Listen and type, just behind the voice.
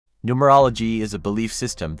Numerology is a belief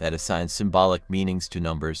system that assigns symbolic meanings to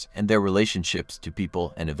numbers and their relationships to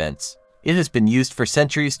people and events. It has been used for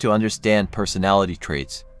centuries to understand personality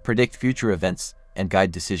traits, predict future events, and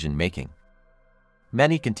guide decision-making.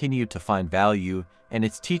 Many continue to find value in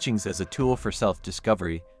its teachings as a tool for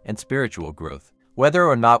self-discovery and spiritual growth. Whether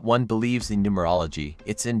or not one believes in numerology,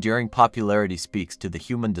 its enduring popularity speaks to the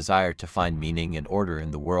human desire to find meaning and order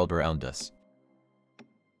in the world around us.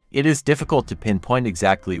 It is difficult to pinpoint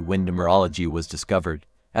exactly when numerology was discovered,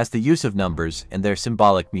 as the use of numbers and their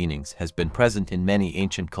symbolic meanings has been present in many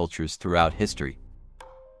ancient cultures throughout history.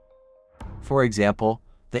 For example,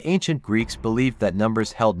 the ancient Greeks believed that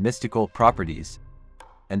numbers held mystical properties,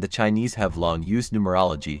 and the Chinese have long used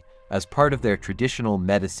numerology as part of their traditional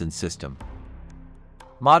medicine system.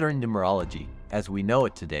 Modern numerology, as we know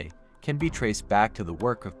it today, can be traced back to the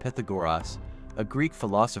work of Pythagoras, a Greek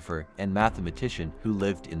philosopher and mathematician who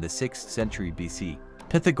lived in the 6th century BC.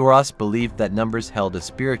 Pythagoras believed that numbers held a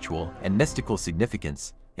spiritual and mystical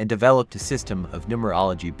significance and developed a system of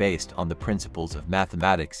numerology based on the principles of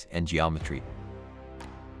mathematics and geometry.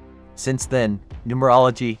 Since then,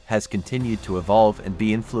 numerology has continued to evolve and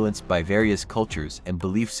be influenced by various cultures and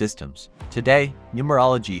belief systems. Today,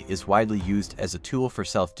 numerology is widely used as a tool for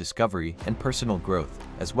self-discovery and personal growth,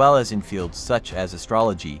 as well as in fields such as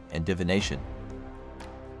astrology and divination.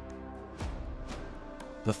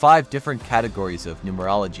 The 5 different categories of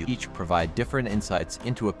numerology each provide different insights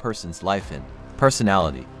into a person's life and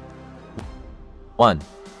personality. 1.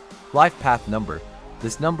 Life path number.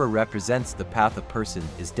 This number represents the path a person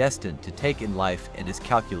is destined to take in life and is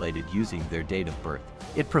calculated using their date of birth.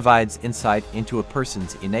 It provides insight into a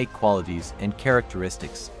person's innate qualities and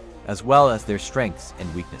characteristics, as well as their strengths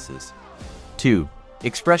and weaknesses. 2.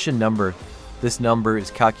 Expression number. This number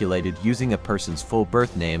is calculated using a person's full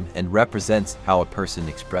birth name and represents how a person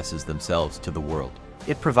expresses themselves to the world.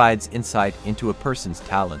 It provides insight into a person's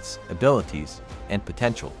talents, abilities, and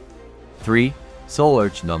potential. 3. Soul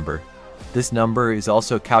urge number. This number is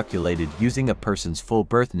also calculated using a person's full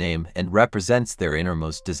birth name and represents their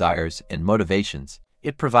innermost desires and motivations.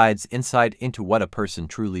 It provides insight into what a person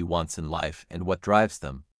truly wants in life and what drives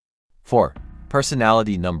them. 4.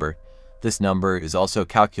 Personality number. This number is also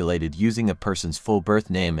calculated using a person's full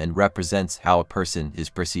birth name and represents how a person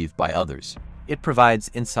is perceived by others. It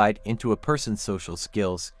provides insight into a person's social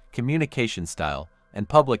skills, communication style, and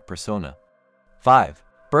public persona. 5.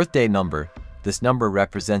 Birthday number. This number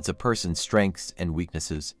represents a person's strengths and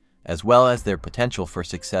weaknesses, as well as their potential for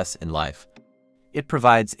success in life. It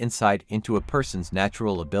provides insight into a person's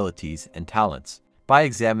natural abilities and talents. By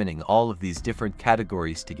examining all of these different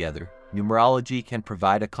categories together, numerology can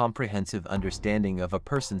provide a comprehensive understanding of a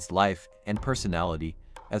person's life and personality,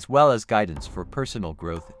 as well as guidance for personal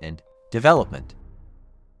growth and development.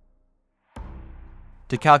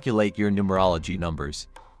 To calculate your numerology numbers,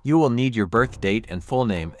 you will need your birth date and full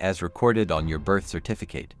name as recorded on your birth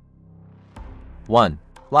certificate. 1.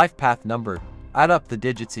 Life path number. Add up the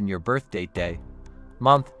digits in your birth date, day,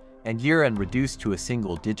 month, and year and reduce to a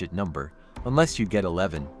single-digit number, unless you get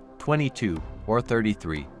 11, 22, or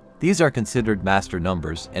 33. These are considered master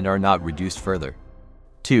numbers and are not reduced further.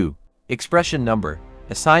 2. Expression number.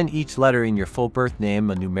 Assign each letter in your full birth name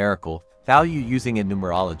a numerical value using a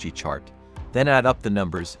numerology chart. Then add up the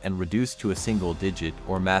numbers and reduce to a single digit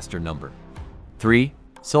or master number. 3.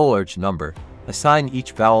 Soul urge number. Assign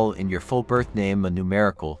each vowel in your full birth name a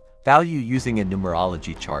numerical value using a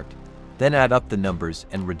numerology chart. Then add up the numbers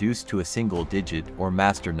and reduce to a single digit or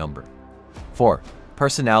master number. 4.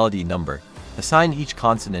 Personality number. Assign each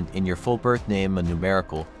consonant in your full birth name a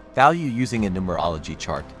numerical value using a numerology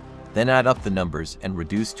chart. Then add up the numbers and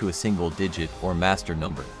reduce to a single digit or master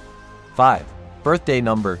number. 5. Birthday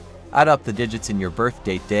number. Add up the digits in your birth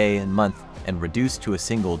date, day, and month and reduce to a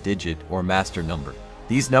single digit or master number.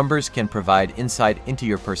 These numbers can provide insight into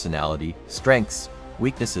your personality, strengths,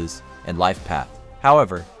 weaknesses, and life path.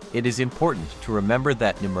 However, it is important to remember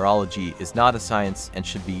that numerology is not a science and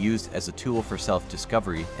should be used as a tool for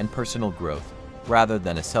self-discovery and personal growth, rather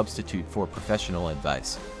than a substitute for professional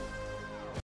advice.